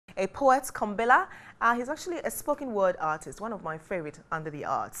a poet, Kombila. He's actually a spoken word artist, one of my favorite under the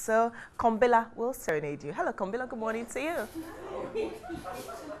arts. So Kombila will serenade you. Hello Kombila, good morning to you.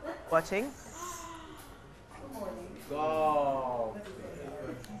 Watching. Good morning. Go.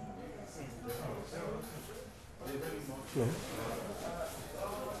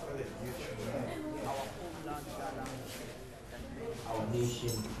 Our nation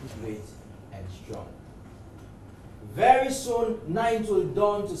is great and strong. Very soon, night will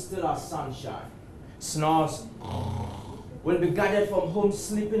dawn to steal our sunshine. Snores will be gathered from home,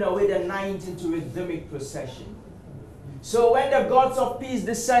 sleeping away the night into rhythmic procession. So when the gods of peace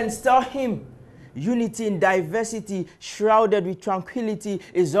descend, tell him, unity in diversity, shrouded with tranquility,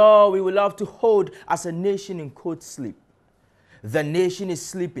 is all we will have to hold as a nation in cold sleep. The nation is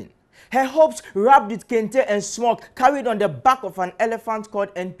sleeping. Her hopes wrapped with kente and smoke, carried on the back of an elephant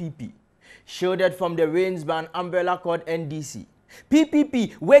called NPP. Shielded from the rains by an umbrella called NDC.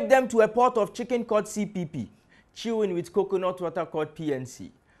 PPP wake them to a pot of chicken called CPP. Chewing with coconut water called PNC.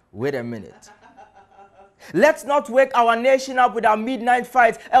 Wait a minute. Let's not wake our nation up with our midnight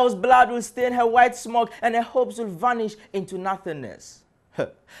fight, else blood will stain her white smoke and her hopes will vanish into nothingness.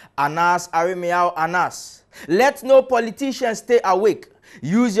 Anas, Arimeao, Anas. Let no politician stay awake.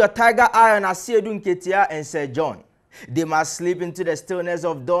 Use your tiger eye on Asiedu Nketia and Sir John. They must sleep into the stillness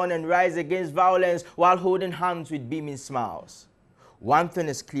of dawn and rise against violence while holding hands with beaming smiles. One thing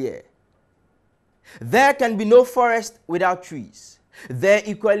is clear. There can be no forest without trees. There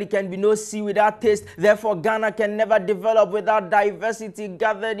equally can be no sea without taste. Therefore, Ghana can never develop without diversity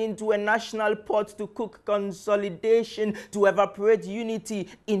gathered into a national pot to cook consolidation, to evaporate unity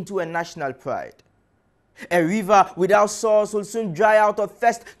into a national pride. A river without source will soon dry out of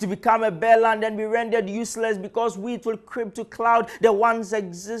thirst to become a bare land and be rendered useless because wheat will creep to cloud the once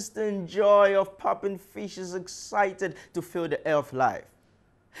existing joy of popping fishes excited to fill the air of life.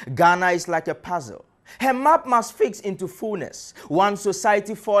 Ghana is like a puzzle. Her map must fix into fullness. One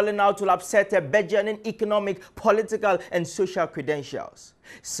society falling out will upset her burgeoning economic, political, and social credentials.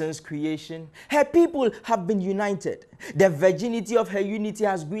 Since creation, her people have been united. The virginity of her unity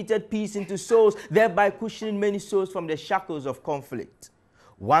has greeted peace into souls, thereby cushioning many souls from the shackles of conflict.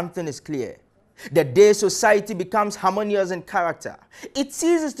 One thing is clear. The day society becomes harmonious in character, it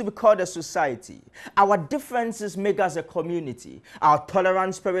ceases to be called a society. Our differences make us a community. Our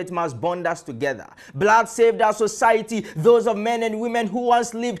tolerant spirit must bond us together. Blood saved our society, those of men and women who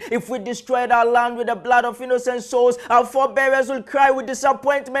once lived. If we destroyed our land with the blood of innocent souls, our forebears will cry with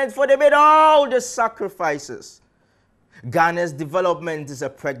disappointment, for they made all the sacrifices. Ghana's development is a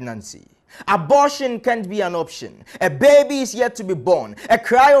pregnancy. Abortion can't be an option. A baby is yet to be born. A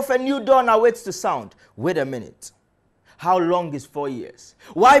cry of a new dawn awaits to sound. Wait a minute. How long is 4 years?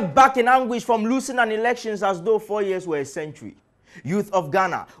 Why back in anguish from losing an election as though 4 years were a century? Youth of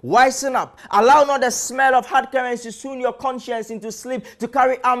Ghana, wisen up. Allow not the smell of hard currency to soon your conscience into sleep, to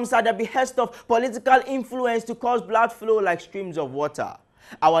carry arms at the behest of political influence to cause blood flow like streams of water.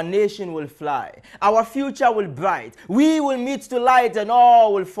 Our nation will fly. Our future will bright. We will meet to light and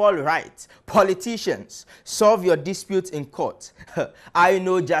all will fall right. Politicians, solve your disputes in court. I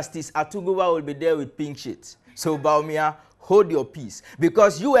know Justice Atuguwa will be there with pink sheets. So Baumia, hold your peace.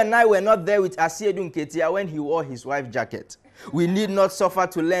 Because you and I were not there with Asiedu Nketia when he wore his wife's jacket. We need not suffer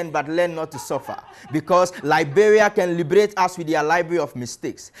to learn, but learn not to suffer. Because Liberia can liberate us with their library of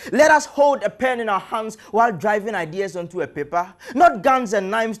mistakes. Let us hold a pen in our hands while driving ideas onto a paper. Not guns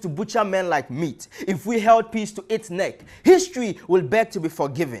and knives to butcher men like meat. If we held peace to its neck, history will beg to be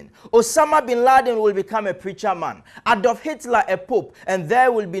forgiven. Osama bin Laden will become a preacher man. Adolf Hitler a pope. And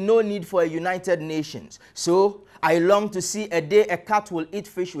there will be no need for a united nations. So, I long to see a day a cat will eat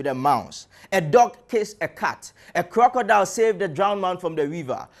fish with a mouse. A dog kiss a cat. A crocodile save the drowned man from the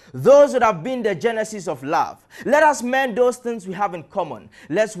river. Those would have been the genesis of love. Let us mend those things we have in common.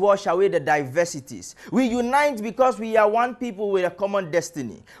 Let's wash away the diversities. We unite because we are one people with a common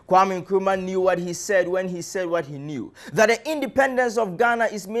destiny. Kwame Nkrumah knew what he said when he said what he knew. That the independence of Ghana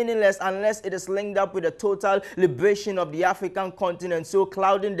is meaningless unless it is linked up with the total liberation of the African continent. So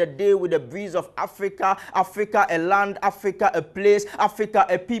clouding the day with the breeze of Africa, Africa a land, Africa a place, Africa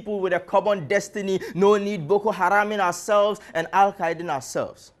a people with a common destiny. No need Boko Haram in ourselves and Al-Qaeda in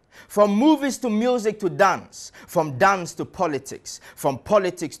ourselves. From movies to music to dance, from dance to politics, from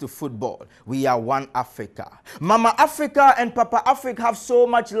politics to football, we are one Africa. Mama Africa and Papa Africa have so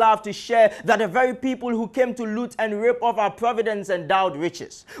much love to share that the very people who came to loot and rape off our providence endowed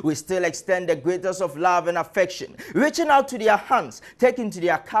riches, we still extend the greatest of love and affection, reaching out to their hands, taking to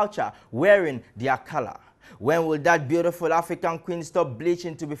their culture, wearing their color. When will that beautiful African queen stop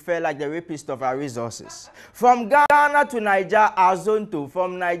bleaching to be fair like the rapist of our resources? From Ghana to Niger, Azonto.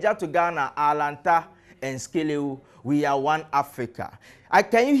 From Niger to Ghana, Alanta and Skelewu. We are one Africa.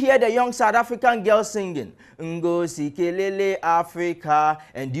 Can you hear the young South African girl singing? Ngo Sikelele Africa.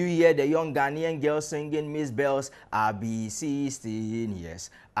 And do you hear the young Ghanaian girl singing Miss Bells? I be 16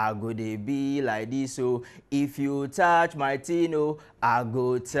 years. I go they be like this. So if you touch my Tino, I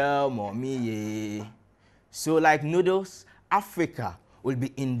go tell mommy. Yeah. So like noodles, Africa will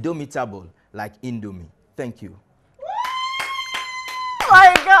be indomitable like Indomie. Thank you. Oh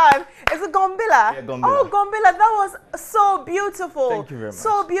my God, is it Kombila? Yeah, Kombila. Oh, Kombila, that was so beautiful. Thank you very much.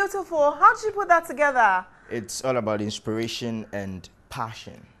 So beautiful. How did you put that together? It's all about inspiration and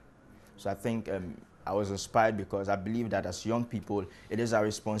passion. So I think I was inspired because I believe that as young people, it is our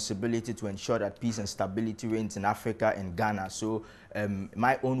responsibility to ensure that peace and stability reigns in Africa and Ghana. So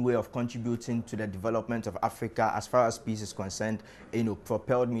my own way of contributing to the development of Africa as far as peace is concerned,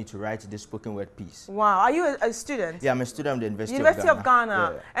 propelled me to write this spoken word piece. Wow. Are you a student? Yeah, I'm a student at the University of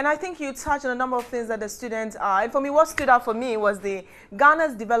Ghana. Yeah. And I think you touched on a number of things that the students are. And for me, what stood out for me was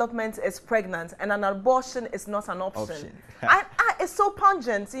Ghana's development is pregnant and an abortion is not an option. It's so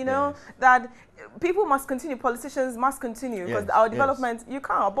pungent, you know, yes. that people must continue, politicians must continue, because our development, you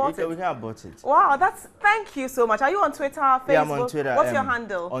can't abort it. We can't abort it. Wow, thank you so much. Are you on Twitter, Facebook? Yeah, I'm on Twitter. What's your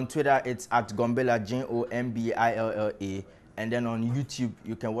handle? On Twitter, it's at Kombila, Gombilla. And then on YouTube,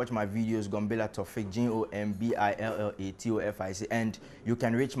 you can watch my videos, Kombila Tofik, Gombilla Tofic. And you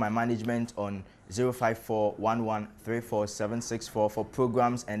can reach my management on 05411347664 for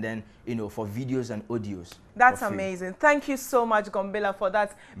programs and then, for videos and audios. That's amazing. Thank you so much, Kombila, for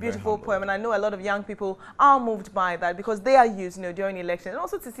that beautiful poem. And I know a lot of young people are moved by that because they are used, during elections, and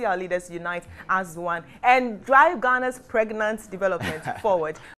also to see our leaders unite as one and drive Ghana's pregnant development forward.